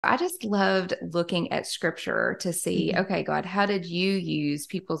I just loved looking at scripture to see, Mhm. okay, God, how did you use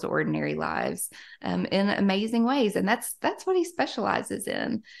people's ordinary lives in amazing ways? And that's what he specializes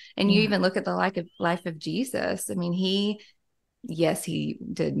in. And you Yeah. even look at the life of Jesus. I mean, yes, he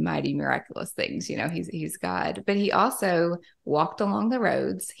did mighty miraculous things. He's God, but he also walked along the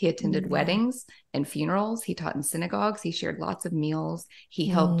roads. He attended Yeah. weddings and funerals. He taught in synagogues. He shared lots of meals. He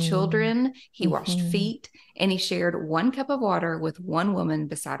held Mm. children. He washed Mhm. feet, and he shared one cup of water with one woman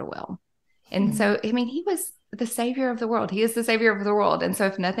beside a well. And Mhm. so, I mean, he was the savior of the world. He is the savior of the world. And so,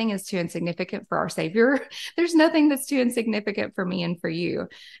 if nothing is too insignificant for our savior, there's nothing that's too insignificant for me and for you.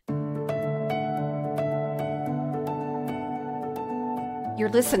 You're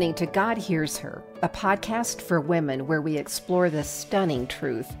listening to God Hears Her, a podcast for women where we explore the stunning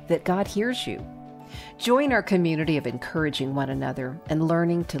truth that God hears you. Join our community of encouraging one another and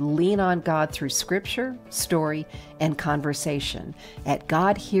learning to lean on God through scripture, story, and conversation at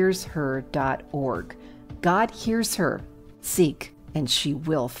godhearsher.org. God hears her. Seek, and she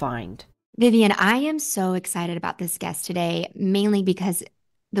will find. Vivian, I am so excited about this guest today, mainly because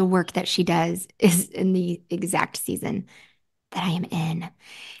the work that she does is in the exact season that I am in.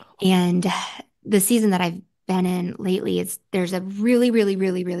 And the season that I've been in lately is there's a really, really,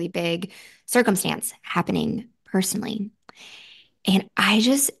 really, really big circumstance happening personally. And I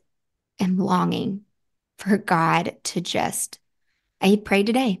just am longing for God to I prayed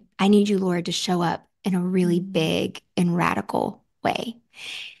today, I need you, Lord, to show up in a really Mm. big and radical way.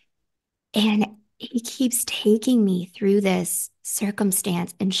 And he keeps taking me through this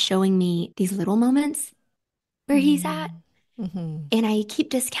circumstance and showing me these little moments where he's at, Mm. Mhm. and I keep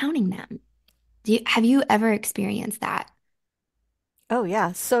discounting them. Have you ever experienced that? Oh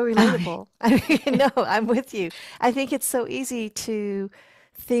yeah, so Oh, relatable. I mean, no, I'm with you. I think it's so easy to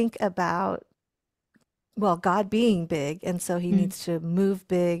think about, well, God being big, and so he mm. needs to move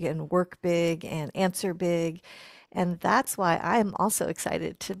big and work big and answer big. And that's why I'm also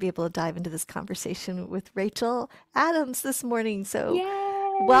excited to be able to dive into this conversation with Rachael Adams this morning. So,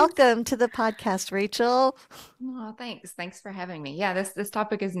 Yes. welcome to the podcast, Rachael. Oh, thanks. Thanks for having me. Yeah, this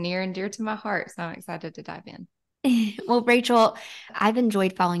topic is near and dear to my heart, so I'm excited to dive in. Well, Rachel, I've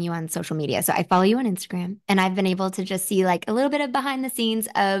enjoyed following you on social media. So I follow you on Instagram, and I've been able to just see like a little bit of behind the scenes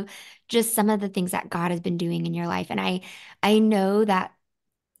of just some of the things that God has been doing in your life. And I know that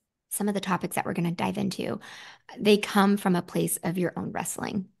some of the topics that we're going to dive into, they come from a place of your own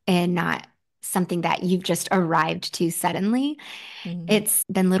wrestling and not something that you've just arrived to suddenly. Mm. It's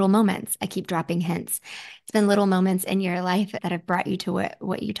been little moments. I keep dropping hints. It's been little moments in your life that have brought you to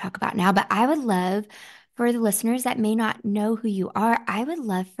what you talk about now. But I would love for the listeners that may not know who you are, I would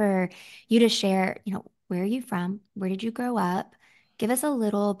love for you to share, where are you from? Where did you grow up? Give us a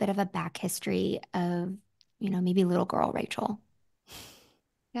little bit of a back history of, maybe little girl Rachel.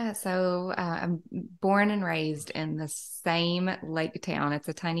 Yeah, so I'm born and raised in the same lake town. It's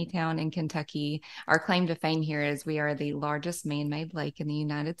a tiny town in Kentucky. Our claim to fame here is we are the largest man-made lake in the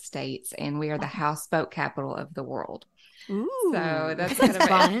United States, and we are the Wow. houseboat capital of the world. So Ooh. that's kind That's of a,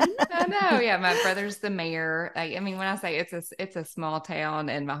 fun. I know, yeah. My brother's the mayor. I mean, when I say it's a small town,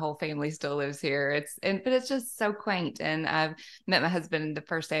 and my whole family still lives here. But it's just so quaint. And I've met my husband the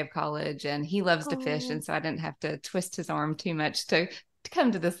first day of college, and he loves to fish, Oh. and so I didn't have to twist his arm too much to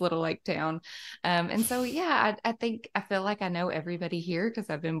come to this little lake town. And so, yeah, I think I feel like I know everybody here because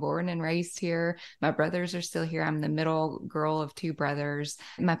I've been born and raised here. My brothers are still here. I'm the middle girl of two brothers.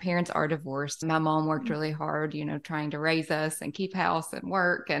 My parents are divorced. My mom worked really hard, trying to raise us and keep house and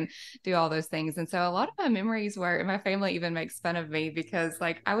work and do all those things. And so a lot of my memories were, my family even makes fun of me because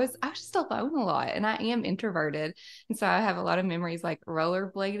like I was just alone a lot, and I am introverted. And so I have a lot of memories like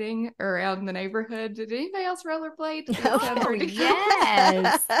rollerblading around the neighborhood. Did anybody else rollerblade? Does that sound Oh, ridiculous? yes.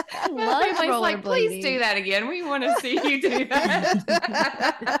 I My loved family's like, please do rollerblading. that again. We want to see you do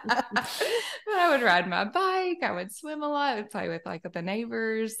that. But I would ride my bike. I would swim a lot. I would play with like the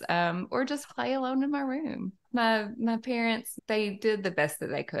neighbors, or just play alone in my room. My parents, they did the best that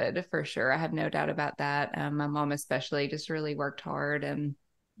they could for sure. I have no doubt about that. My mom especially just really worked hard and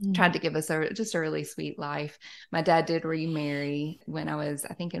Mm. tried to give us just a really sweet life. My dad did remarry when I was,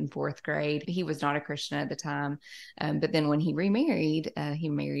 I think, in fourth grade. He was not a Christian at the time. But then when he married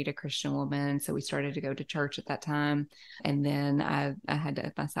a Christian woman. So we started to go to church at that time. And then I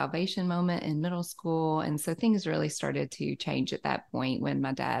had my salvation moment in middle school. And so things really started to change at that point when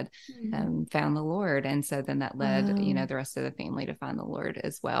my dad Mm. found the Lord. And so then that led, Wow. the rest of the family to find the Lord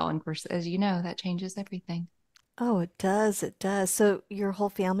as well. And of course, as you know, that changes everything. Oh, it does. It does. So your whole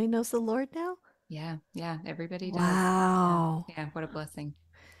family knows the Lord now? Yeah, yeah, everybody does. Yeah, Wow. yeah, what a blessing.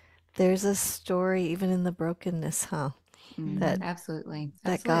 There's a story even in the brokenness, huh? that Absolutely.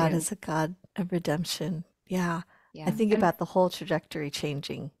 that God is a God of redemption. Yeah. I Yeah. think And about the whole trajectory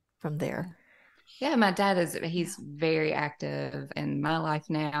changing from there. yeah, my dad he's very active in my life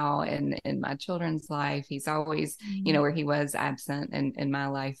now and in my children's life. He's always, where he was absent in my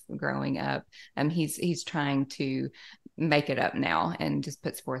life growing up. He's trying to make it up now and just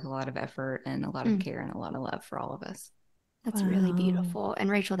puts forth a lot of effort and a lot of care and a lot of love for all of us. That's really beautiful. And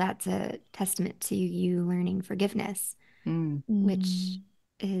Rachael, that's a testament to you learning forgiveness, which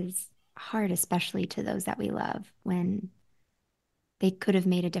is hard, especially to those that we love when they could have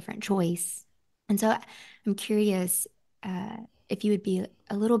made a different choice. And so I'm curious if you would be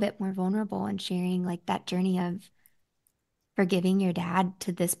a little bit more vulnerable in sharing like that journey of forgiving your dad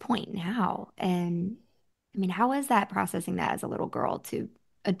to this point now. And I mean, how was that processing that as a little girl to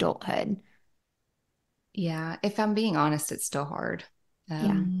adulthood? Yeah, if I'm being honest, it's still hard.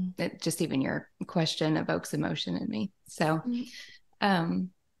 Just even your question evokes emotion in me. So,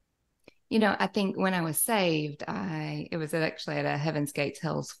 I think when I was saved, it was actually at a Heaven's Gates,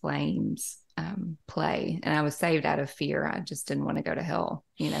 Hell's Flames play, and I was saved out of fear. I just didn't want to go to hell,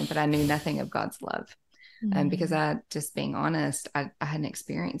 but I knew nothing of God's love. Because just being honest, I hadn't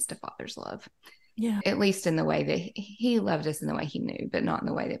experienced a father's love. Yeah. At least in the way that he loved us in the way he knew, but not in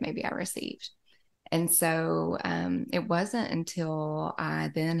the way that maybe I received. And so it wasn't until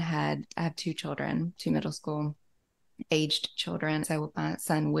I have two children, two middle school aged children. So my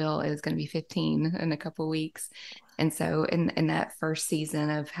son Will is going to be 15 in a couple of weeks. And so in that first season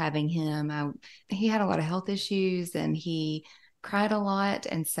of having him, he had a lot of health issues and he cried a lot.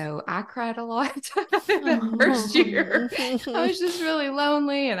 And so I cried a lot in the first year. I was just really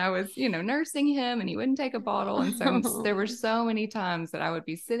lonely and I was, nursing him and he wouldn't take a bottle. And so there were so many times that I would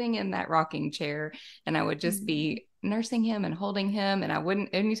be sitting in that rocking chair and I would just be nursing him and holding him. And I wouldn't,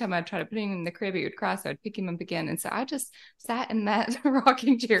 anytime I'd try to put him in the crib, he would cry. So I'd pick him up again. And so I just sat in that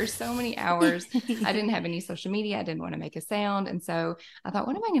rocking chair so many hours. I didn't have any social media. I didn't want to make a sound. And so I thought,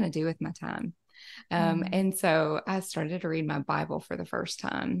 what am I going to do with my time? And so I started to read my Bible for the first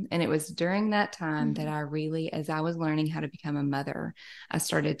time. And it was during that time that I really, as I was learning how to become a mother, I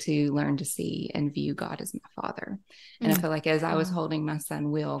started to learn to see and view God as my father. And I feel like as I was holding my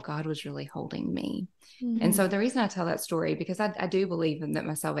son, Will, God was really holding me. And so the reason I tell that story, because I do believe that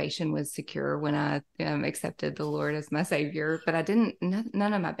my salvation was secure when I accepted the Lord as my savior, but I didn't,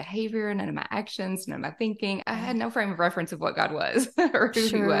 none of my behavior, none of my actions, none of my thinking, I had no frame of reference of what God was or who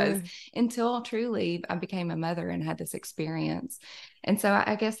he was until truly I became a mother and had this experience. And so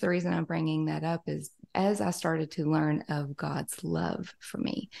I guess the reason I'm bringing that up is as I started to learn of God's love for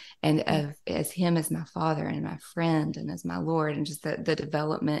me and as him as my father and my friend and as my Lord and just the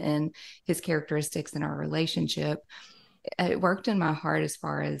development in his characteristics in our relationship, it worked in my heart as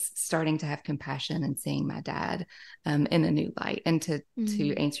far as starting to have compassion and seeing my dad in a new light and to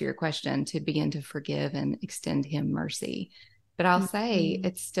answer your question, to begin to forgive and extend him mercy. But I'll say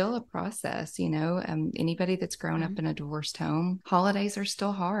it's still a process, anybody that's grown up in a divorced home, holidays are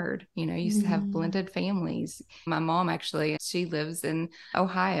still hard. You used to have blended families. My mom, actually, she lives in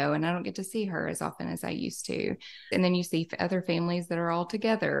Ohio and I don't get to see her as often as I used to. And then you see other families that are all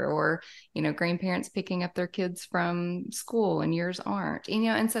together or, grandparents picking up their kids from school and yours aren't,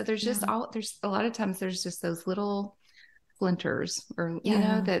 and so there's just there's a lot of times there's just those little splinters or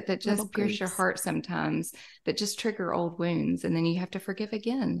that just pierce your heart sometimes, that just trigger old wounds, and then you have to forgive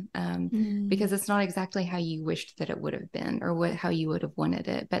again because it's not exactly how you wished that it would have been or how you would have wanted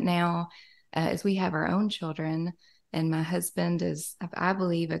it. But now as we have our own children and my husband is, I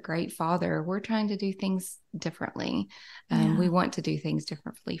believe, a great father, we're trying to do things differently. We want to do things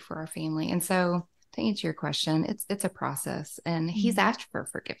differently for our family. And so to answer your question, it's a process, and he's asked for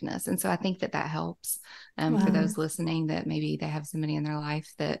forgiveness. And so I think that helps for those listening that maybe they have somebody in their life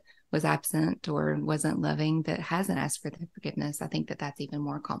that was absent or wasn't loving that hasn't asked for the forgiveness. I think that that's even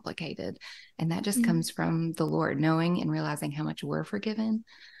more complicated. And that just comes from the Lord, knowing and realizing how much we're forgiven.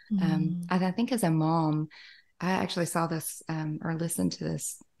 I think as a mom, I actually saw this or listened to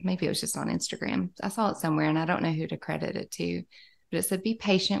this. Maybe it was just on Instagram. I saw it somewhere and I don't know who to credit it to. But it said, be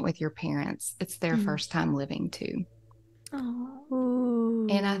patient with your parents. It's their first time living too.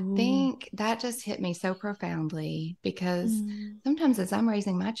 And I think that just hit me so profoundly because sometimes as I'm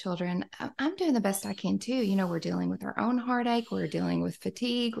raising my children, I'm doing the best I can too. We're dealing with our own heartache. We're dealing with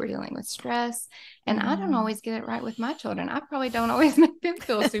fatigue. We're dealing with stress. And I don't always get it right with my children. I probably don't always make them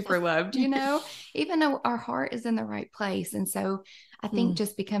feel super loved, even though our heart is in the right place. And so I think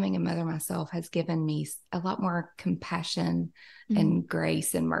just becoming a mother myself has given me a lot more compassion and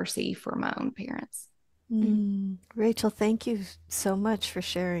grace and mercy for my own parents. Rachael, thank you so much for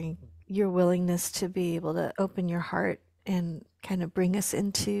sharing your willingness to be able to open your heart and kind of bring us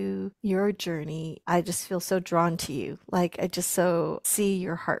into your journey. I just feel so drawn to you. Like I just so see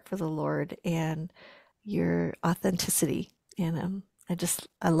your heart for the Lord and your authenticity. And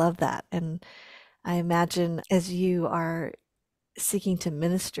I love that. And I imagine as you are seeking to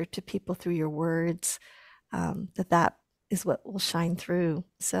minister to people through your words, that is what will shine through.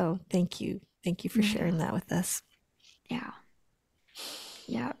 So thank you. Thank you for sharing that with us. Yeah.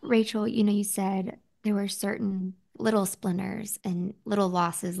 Yeah. Rachael, you said there were certain little splinters and little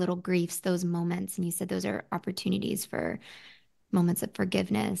losses, little griefs, those moments. And you said those are opportunities for moments of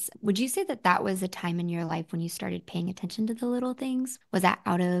forgiveness. Would you say that that was a time in your life when you started paying attention to the little things? Was that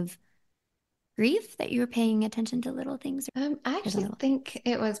out of grief that you were paying attention to little things? I actually think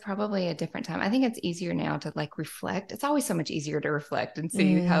it was probably a different time. I think it's easier now to like reflect. It's always so much easier to reflect and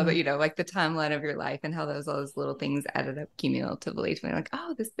see how the, like the timeline of your life and how all those little things added up cumulatively to be like,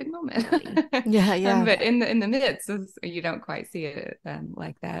 oh, this big moment. Yeah. But in the midst, you don't quite see it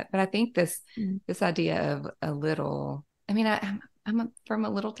like that. But I think this idea of a little, I mean, I'm from a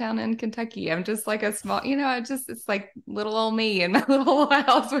little town in Kentucky. I'm just like a small, it's like little old me and my little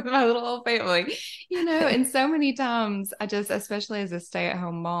house with my little old family, and so many times I just, especially as a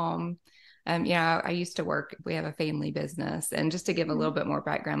stay-at-home mom, I used to work, we have a family business. And just to give a little bit more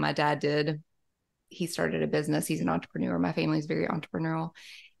background, my dad he started a business. He's an entrepreneur. My family's very entrepreneurial.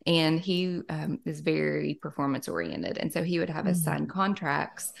 And he is very performance oriented. And so he would have us sign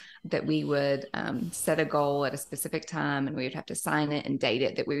contracts that we would set a goal at a specific time, and we would have to sign it and date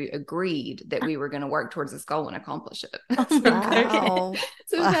it that we agreed that we were going to work towards this goal and accomplish it. Wow.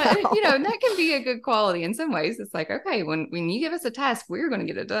 That can be a good quality in some ways. It's like, okay, when you give us a task, we're going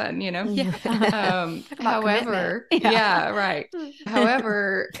to get it done, However, right.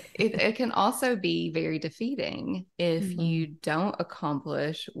 However, it can also be very defeating if you don't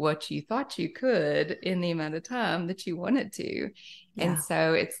accomplish what you thought you could in the amount of time that you wanted to. Yeah. And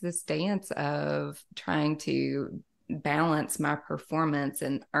so it's this dance of trying to balance my performance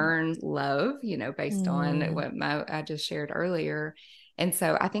and earn love, based on what I just shared earlier. And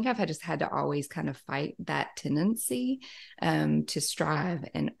so I think I've just had to always kind of fight that tendency to strive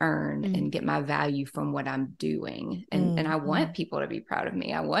and earn and get my value from what I'm doing. And I want people to be proud of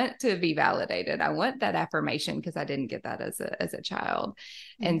me. I want to be validated. I want that affirmation because I didn't get that as a child.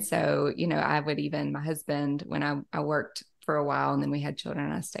 And so, I would even, my husband, when I worked for a while and then we had children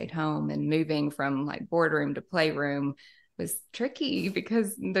and I stayed home, and moving from like boardroom to playroom was tricky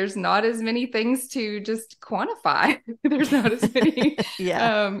because there's not as many things to just quantify. There's not as many,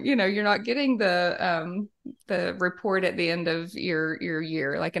 you're not getting the report at the end of your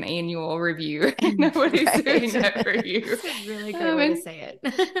year, like an annual review. Nobody's doing that for you. That's a really great way to say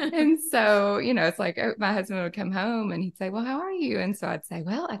it. And so, it's like my husband would come home and he'd say, well, how are you? And so I'd say,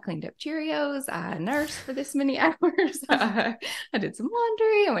 well, I cleaned up Cheerios. I nursed for this many hours. I did some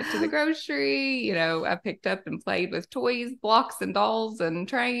laundry. I went to the grocery. I picked up and played with toys, blocks and dolls and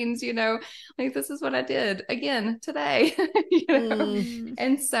trains, like this is what I did again today,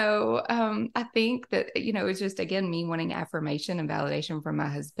 And so I think that, it's just, again, me wanting affirmation and validation from my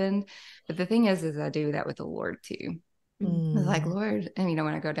husband. But the thing is I do that with the Lord too. I was like, Lord, and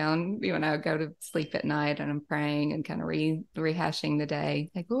when I go down, when I go to sleep at night and I'm praying and kind of rehashing the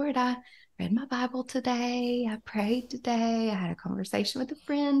day, like, Lord, I read my Bible today. I prayed today. I had a conversation with a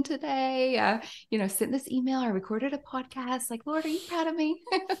friend today. I, sent this email. I recorded a podcast. Like, Lord, are you proud of me?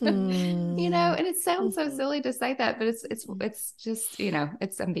 And it sounds so silly to say that, but it's just,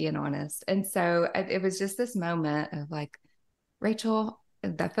 I'm being honest. And so it was just this moment of like, Rachael,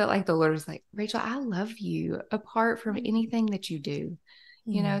 that felt like the Lord was like, Rachael, I love you apart from anything that you do.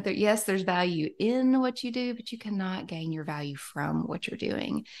 That yes, there's value in what you do, but you cannot gain your value from what you're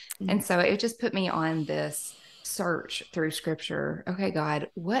doing. And so it just put me on this search through scripture. Okay, God,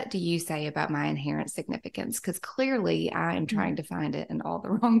 what do you say about my inherent significance? Because clearly I am trying to find it in all the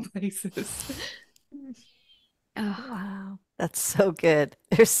wrong places. Oh, wow. That's so good.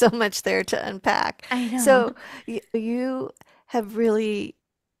 There's so much there to unpack. I know. So you have really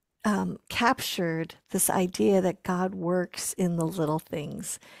captured this idea that God works in the little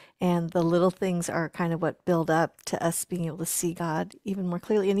things, and the little things are kind of what build up to us being able to see God even more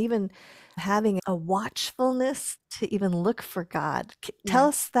clearly, and even having a watchfulness to even look for God. Tell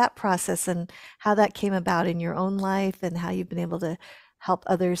us that process and how that came about in your own life and how you've been able to help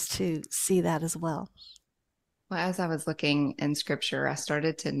others to see that as well. Well, as I was looking in scripture, I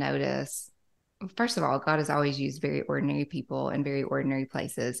started to notice, first of all, God has always used very ordinary people in very ordinary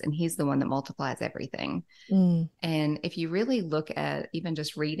places, and he's the one that multiplies everything. And if you really look at even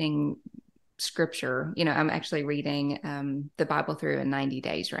just reading scripture, I'm actually reading the Bible through in 90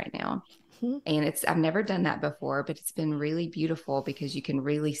 days right now. And I've never done that before, but it's been really beautiful because you can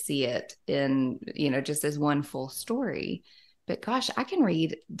really see it in, just as one full story. But gosh, I can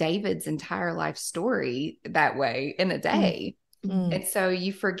read David's entire life story that way in a day. And so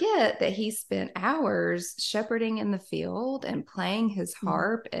you forget that he spent hours shepherding in the field and playing his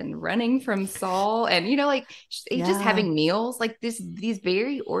harp and running from Saul and, just having meals, like these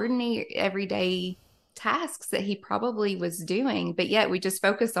very ordinary everyday tasks that he probably was doing, but yet we just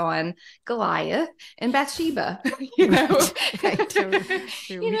focus on Goliath and Bathsheba, Right.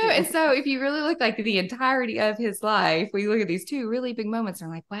 And so if you really look like the entirety of his life, we look at these two really big moments and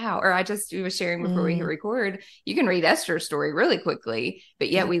are like, wow. Or I just was sharing before we hit record, you can read Esther's story really quickly, but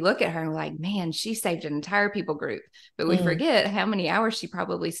yet we look at her and we're like, man, she saved an entire people group, but we forget how many hours she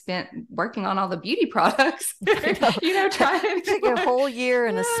probably spent working on all the beauty products, trying to like a whole year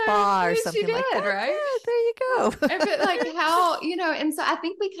in a spa or something like that, right? There you go. But like how, and so I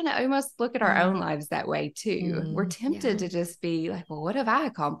think we kind of almost look at our own lives that way too. We're tempted to just be like, well, what have I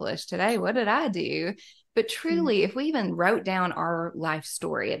accomplished today? What did I do? But truly, if we even wrote down our life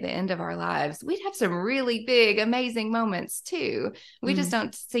story at the end of our lives, we'd have some really big, amazing moments too. We just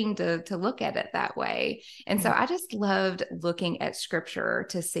don't seem to look at it that way. And so I just loved looking at scripture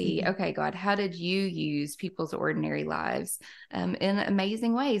to see, okay, God, how did you use people's ordinary lives in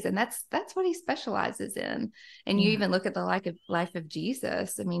amazing ways? And that's what he specializes in. And you even look at the life of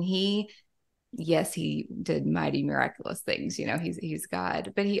Jesus. I mean, yes, he did mighty miraculous things. He's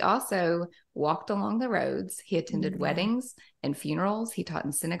God, but he also walked along the roads. He attended weddings and funerals. He taught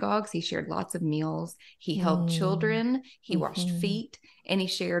in synagogues. He shared lots of meals. He held children. He washed feet, and he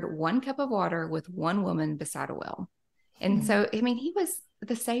shared 1 cup of water with one woman beside a well. And so, I mean, he was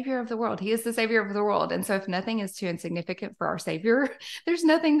the savior of the world. He is the savior of the world. And so if nothing is too insignificant for our savior, there's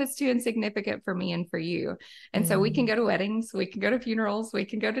nothing that's too insignificant for me and for you. And so we can go to weddings, we can go to funerals, we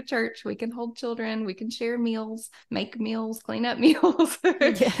can go to church, we can hold children, we can share meals, make meals, clean up meals.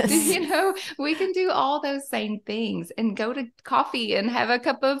 Yes. We can do all those same things and go to coffee and have a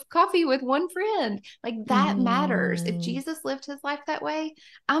cup of coffee with one friend. Like that matters. If Jesus lived his life that way,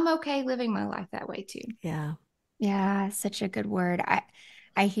 I'm okay living my life that way too. Yeah. Yeah, such a good word.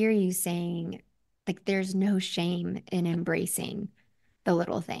 I hear you saying like there's no shame in embracing the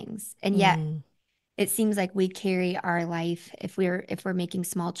little things. And yet it seems like we carry our life if we're making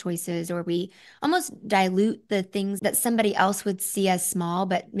small choices, or we almost dilute the things that somebody else would see as small,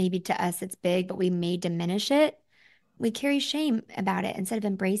 but maybe to us it's big, but we may diminish it. We carry shame about it instead of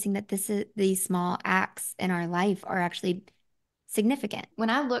embracing that these small acts in our life are actually significant.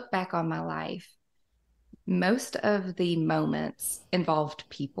 When I look back on my life, most of the moments involved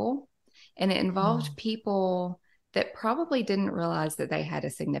people, and it involved people that probably didn't realize that they had a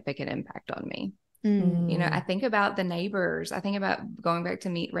significant impact on me. I think about the neighbors. I think about going back to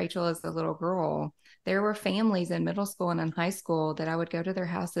meet Rachael as a little girl. There were families in middle school and in high school that I would go to their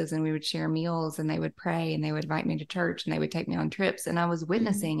houses and we would share meals and they would pray and they would invite me to church and they would take me on trips. And I was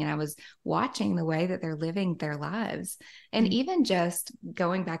witnessing and I was watching the way that they're living their lives. And even just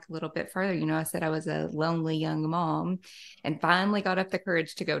going back a little bit further, I said I was a lonely young mom and finally got up the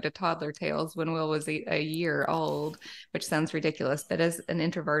courage to go to Toddler Tales when Will was a year old, which sounds ridiculous. But as an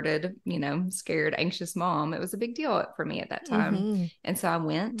introverted, scared, anxious mom, it was a big deal for me at that time. And so I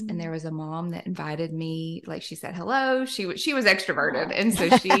went and there was a mom that invited me, like she said hello. She was extroverted. And so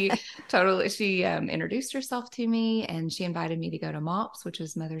she introduced herself to me and she invited me to go to MOPS, which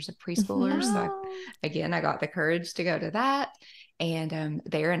is Mothers of Preschoolers. So I got the courage to go to that. And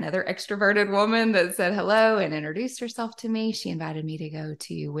there, another extroverted woman that said hello and introduced herself to me. She invited me to go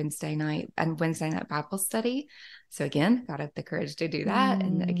to Wednesday night Bible study. So again, got up the courage to do that.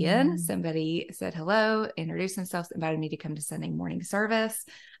 And again, somebody said hello, introduced themselves, invited me to come to Sunday morning service.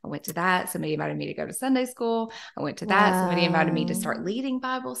 I went to that. Somebody invited me to go to Sunday school. I went to that. Somebody invited me to start leading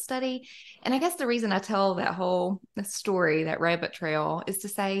Bible study. And I guess the reason I tell that whole story, that rabbit trail, is to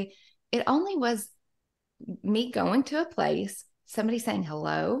say it only was me going to a place, somebody saying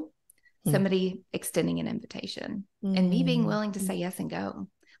hello, somebody extending an invitation, and me being willing to say yes and go.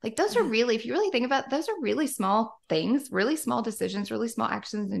 Like those are really, if you really think about it, those are really small things, really small decisions, really small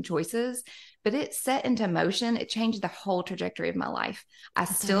actions and choices, but it set into motion. It changed the whole trajectory of my life. I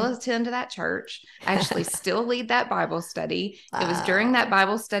still attend to that church. I actually still lead that Bible study. It was during that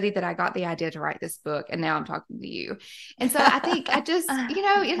Bible study that I got the idea to write this book. And now I'm talking to you. And so I think I just,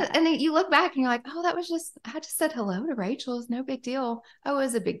 and then you look back and you're like, oh, I just said hello to Rachael. It's no big deal. Oh, it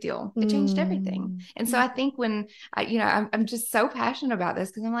was a big deal. It changed everything. And so I think when I'm just so passionate about this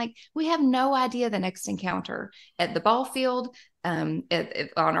because I'm like, we have no idea the next encounter at the ball field, on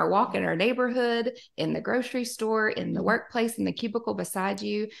our walk in our neighborhood, in the grocery store, in the workplace, in the cubicle beside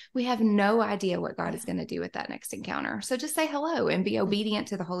you. We have no idea what God is going to do with that next encounter. So just say hello and be obedient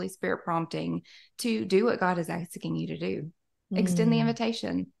to the Holy Spirit prompting to do what God is asking you to do. Extend the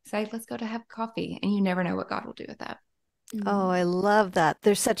invitation. Say, let's go to have coffee. And you never know what God will do with that. Oh, I love that.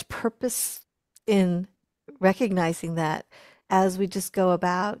 There's such purpose in recognizing that as we just go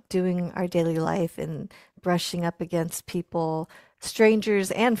about doing our daily life and brushing up against people,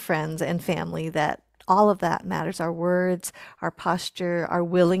 strangers and friends and family, that all of that matters. Our words, our posture, our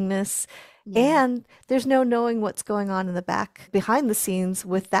willingness. And there's no knowing what's going on in the back behind the scenes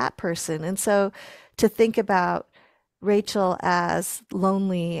with that person. And so to think about Rachael as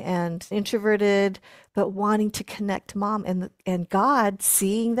lonely and introverted, but wanting to connect to mom, and God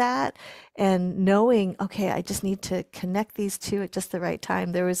seeing that and knowing, okay, I just need to connect these two at just the right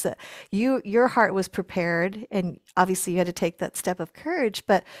time. There was your heart was prepared, and obviously you had to take that step of courage,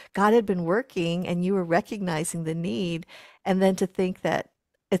 but God had been working and you were recognizing the need. And then to think that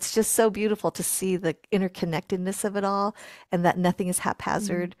it's just so beautiful to see the interconnectedness of it all, and that nothing is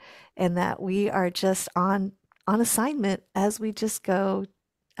haphazard, and that we are just on assignment as we just go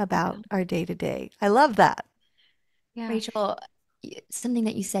about our day to day. I love that. Yeah. Rachael, something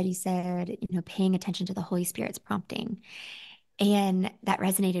that you said, paying attention to the Holy Spirit's prompting. And that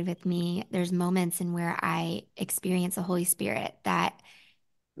resonated with me. There's moments in where I experience the Holy Spirit that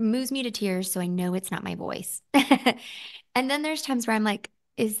moves me to tears, so I know it's not my voice. And then there's times where I'm like,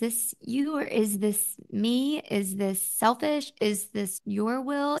 is this you or is this me? Is this selfish? Is this your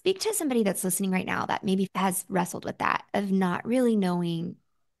will? Speak to somebody that's listening right now that maybe has wrestled with that, of not really knowing.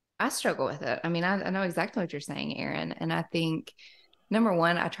 I struggle with it. I mean, I know exactly what you're saying, Eryn. And I think, number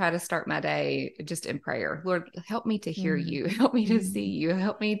one, I try to start my day just in prayer. Lord, help me to hear you. Help me to see you.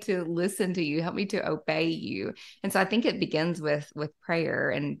 Help me to listen to you. Help me to obey you. And so I think it begins with prayer,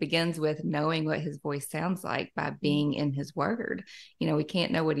 and begins with knowing what his voice sounds like by being in his word. We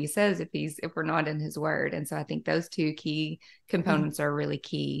can't know what he says if we're not in his word. And so I think those two key components are really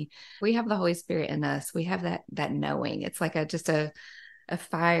key. We have the Holy Spirit in us. We have that knowing. It's like just a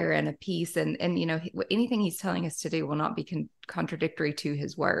fire and a peace, and anything he's telling us to do will not be contradictory to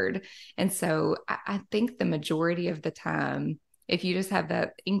his word. And so I think the majority of the time, if you just have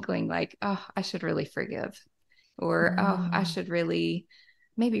that inkling, like, oh, I should really forgive, or oh, I should really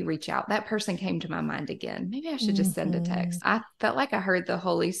maybe reach out. That person came to my mind again. Maybe I should just send a text. I felt like I heard the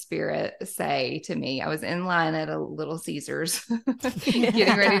Holy Spirit say to me, I was in line at a Little Caesars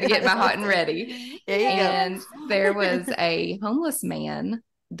getting ready to get my hot and ready. And there was a homeless man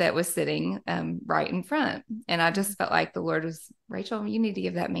that was sitting right in front. And I just felt like the Lord was, Rachael, you need to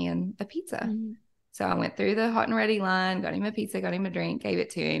give that man a pizza. So I went through the hot and ready line, got him a pizza, got him a drink, gave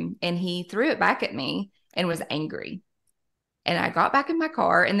it to him. And he threw it back at me and was angry. And I got back in my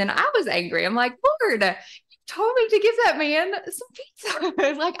car, and then I was angry. I'm like, Lord, you told me to give that man some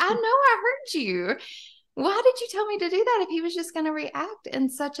pizza. Like, I know I heard you. Why did you tell me to do that if he was just going to react in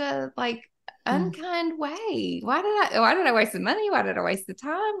such a unkind way? Why did I waste the money? Why did I waste the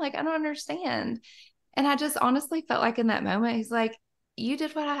time? Like, I don't understand. And I just honestly felt like in that moment, he's like, you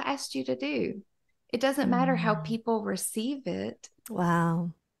did what I asked you to do. It doesn't matter how people receive it.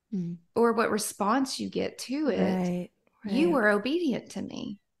 Wow. Or what response you get to it. Right. You were obedient to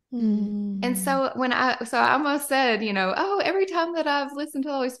me. And so I almost said, oh, every time that I've listened to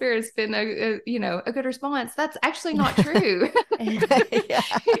the Holy Spirit, it's been a good response. That's actually not true.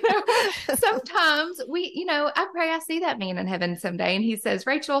 Sometimes I pray I see that man in heaven someday, and he says,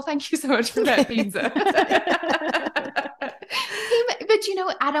 Rachael, thank you so much for that pizza.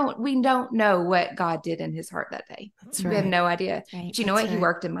 But we don't know what God did in his heart that day. That's We right. have no idea. Right. But you know what? He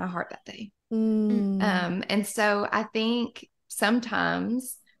worked in my heart that day. And so I think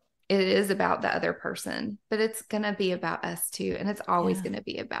sometimes it is about the other person, but it's going to be about us too. And it's always going to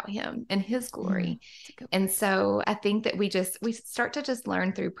be about him and his glory. And so I think that we start to just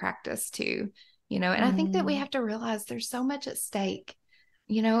learn through practice too, and I think that we have to realize there's so much at stake.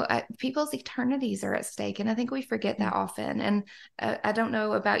 People's eternities are at stake. And I think we forget that often. And I don't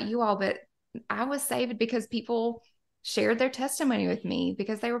know about you all, but I was saved because people shared their testimony with me,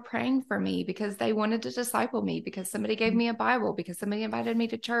 because they were praying for me, because they wanted to disciple me, because somebody gave me a Bible, because somebody invited me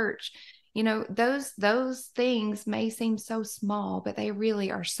to church. Those things may seem so small, but they really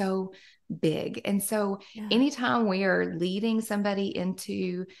are so big. And so anytime we are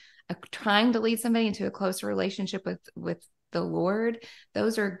trying to lead somebody into a closer relationship with the Lord,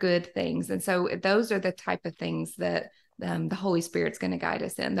 those are good things. And so those are the type of things that the Holy Spirit's going to guide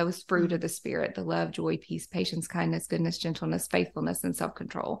us in, those fruit of the Spirit, the love, joy, peace, patience, kindness, goodness, gentleness, faithfulness, and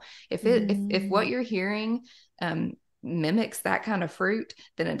self-control. If what you're hearing mimics that kind of fruit,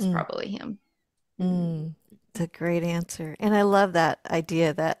 then it's probably him. It's a great answer. And I love that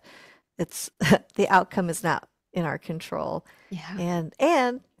idea that it's the outcome is not in our control. Yeah.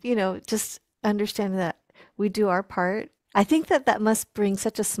 And just understanding that we do our part. I think that must bring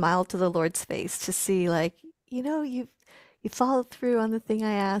such a smile to the Lord's face to see, like, you followed through on the thing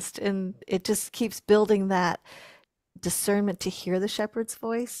I asked, and it just keeps building that discernment to hear the shepherd's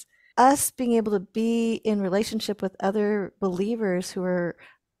voice. Us being able to be in relationship with other believers who are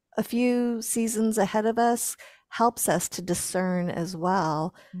a few seasons ahead of us helps us to discern as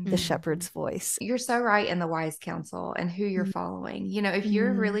well the shepherd's voice. You're so right in the wise counsel and who you're following. If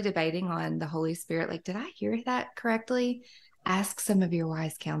you're really debating on the Holy Spirit, like, did I hear that correctly? Ask some of your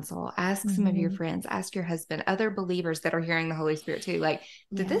wise counsel, ask some of your friends, ask your husband, other believers that are hearing the Holy Spirit too. Like,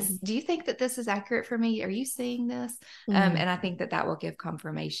 do you think that this is accurate for me? Are you seeing this? And I think that will give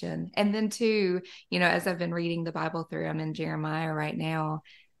confirmation. And then too, as I've been reading the Bible through, I'm in Jeremiah right now.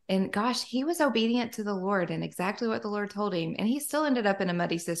 And gosh, he was obedient to the Lord and exactly what the Lord told him. And he still ended up in a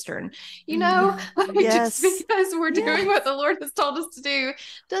muddy cistern, just because we're doing what the Lord has told us to do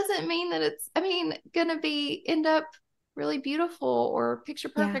doesn't mean that it's, going to end up really beautiful or picture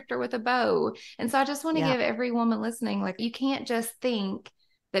perfect or with a bow. And so I just want to give every woman listening, like, you can't just think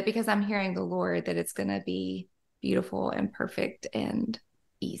that because I'm hearing the Lord that it's going to be beautiful and perfect and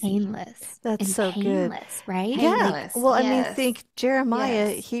easy. Painless. That's so good. Right? Yeah. Well, think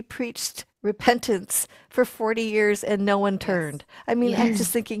Jeremiah, he preached repentance for 40 years and no one turned. I'm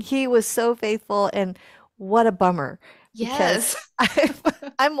just thinking he was so faithful, and what a bummer. Yes. Because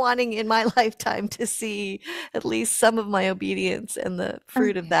I'm wanting in my lifetime to see at least some of my obedience and the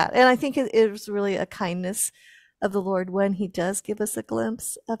fruit of that. And I think it is really a kindness of the Lord when he does give us a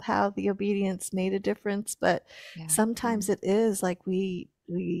glimpse of how the obedience made a difference. But sometimes it is like we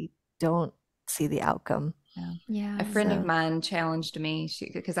don't see the outcome. Yeah. A friend of mine challenged me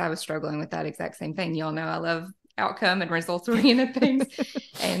because I was struggling with that exact same thing. Y'all know I love outcome and results oriented things.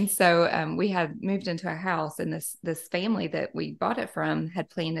 And so we had moved into a house, and this family that we bought it from had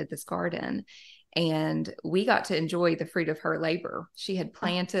planted this garden, and we got to enjoy the fruit of her labor. She had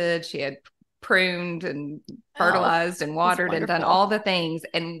planted, she had pruned and fertilized and watered and done all the things,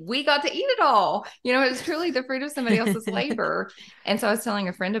 and we got to eat it all. It was truly the fruit of somebody else's labor. And so I was telling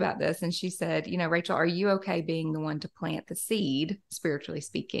a friend about this, and she said, Rachael, are you okay being the one to plant the seed, spiritually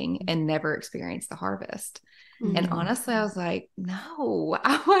speaking, and never experience the harvest? And honestly, I was like, no,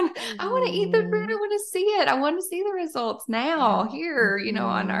 I want to eat the fruit. I want to see it. I want to see the results now here,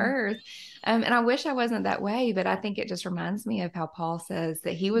 on earth. And I wish I wasn't that way, but I think it just reminds me of how Paul says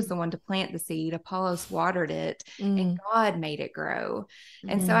that he was the one to plant the seed, Apollos watered it, and God made it grow.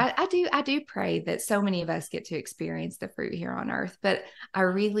 And so I do pray that so many of us get to experience the fruit here on earth, but I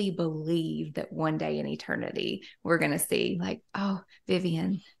really believe that one day in eternity, we're going to see, like, oh,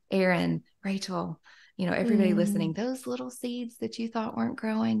 Vivian, Eryn, Rachael, everybody listening, those little seeds that you thought weren't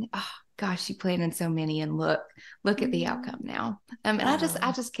growing, oh gosh, you planted so many, and look at the outcome now. And I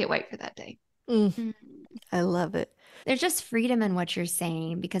just can't wait for that day. I love it. There's just freedom in what you're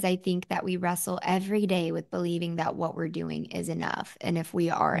saying, because I think that we wrestle every day with believing that what we're doing is enough, and if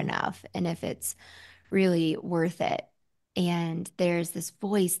we are enough, and if it's really worth it. And there's this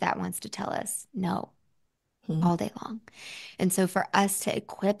voice that wants to tell us no all day long. And so for us to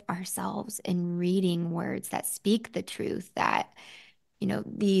equip ourselves in reading words that speak the truth, that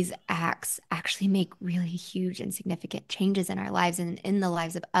these acts actually make really huge and significant changes in our lives and in the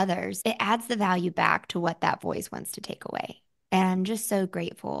lives of others, it adds the value back to what that voice wants to take away. And I'm just so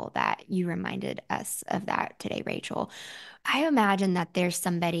grateful that you reminded us of that today, Rachael. I imagine that there's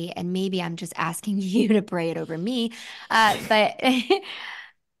somebody, and maybe I'm just asking you to pray it over me, but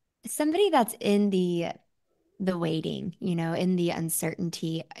somebody that's in the waiting, in the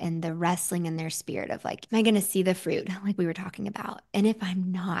uncertainty and the wrestling in their spirit of, like, am I going to see the fruit like we were talking about? And if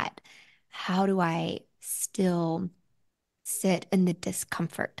I'm not, how do I still sit in the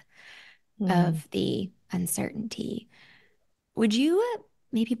discomfort of the uncertainty? Would you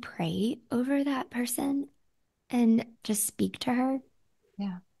maybe pray over that person and just speak to her?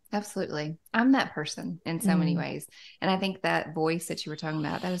 Yeah, absolutely. I'm that person in so many ways. And I think that voice that you were talking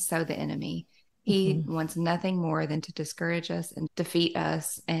about, that is so the enemy. He wants nothing more than to discourage us and defeat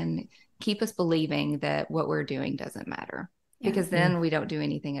us and keep us believing that what we're doing doesn't matter, because then we don't do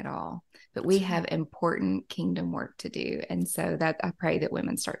anything at all. But we have important kingdom work to do. And so that I pray that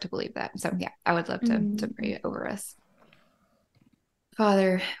women start to believe that. So yeah, I would love to pray it over us.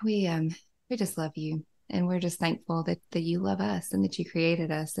 Father, we just love you. And we're just thankful that you love us and that you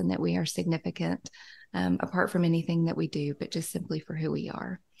created us and that we are significant, apart from anything that we do, but just simply for who we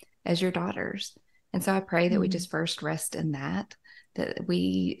are as your daughters. And so I pray that we just first rest in that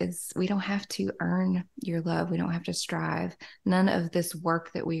we don't have to earn your love. We don't have to strive. None of this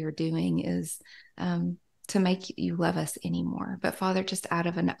work that we are doing is to make you love us anymore. But Father, just out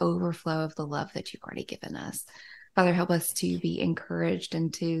of an overflow of the love that you've already given us, Father, help us to be encouraged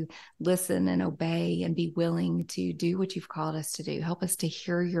and to listen and obey and be willing to do what you've called us to do. Help us to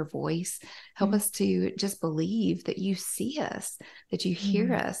hear your voice. Help us to just believe that you see us, that you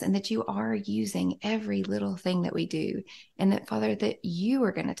hear us, and that you are using every little thing that we do. And that, Father, that you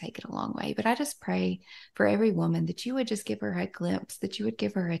are going to take it a long way. But I just pray for every woman that you would just give her a glimpse, that you would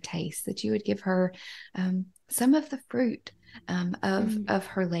give her a taste, that you would give her some of the fruit of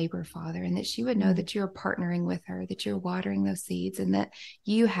her labor, Father, and that she would know that you're partnering with her, that you're watering those seeds, and that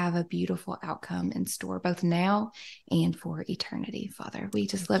you have a beautiful outcome in store, both now and for eternity, Father. We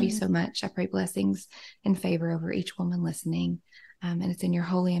just love you so much. I pray blessings and favor over each woman listening. And it's in your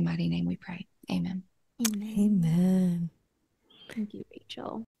holy and mighty name we pray. Amen. Amen. Amen. Thank you,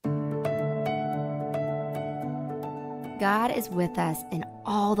 Rachel. God is with us in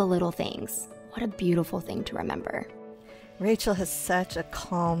all the little things. What a beautiful thing to remember. Rachael has such a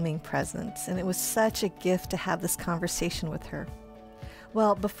calming presence, and it was such a gift to have this conversation with her.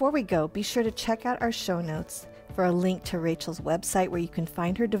 Well, before we go, be sure to check out our show notes for a link to Rachel's website where you can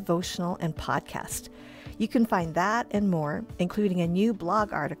find her devotional and podcast. You can find that and more, including a new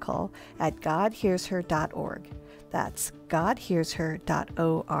blog article at godhearsher.org. That's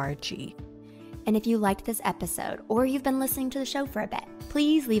godhearsher.org. And if you liked this episode or you've been listening to the show for a bit,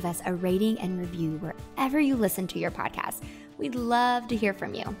 please leave us a rating and review wherever you listen to your podcast. We'd love to hear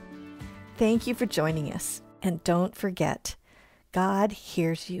from you. Thank you for joining us. And don't forget, God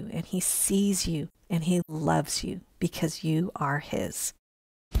hears you and he sees you and he loves you because you are his.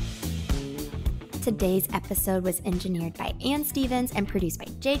 Today's episode was engineered by Ann Stevens and produced by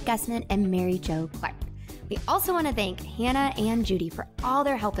Jade Gussman and Mary Jo Clark. We also want to thank Hannah and Judy for all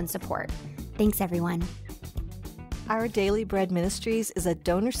their help and support. Thanks, everyone. Our Daily Bread Ministries is a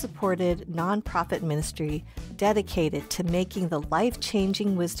donor-supported, nonprofit ministry dedicated to making the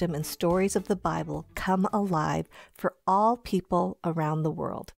life-changing wisdom and stories of the Bible come alive for all people around the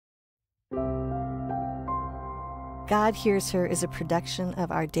world. God Hears Her is a production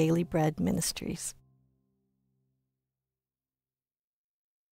of Our Daily Bread Ministries.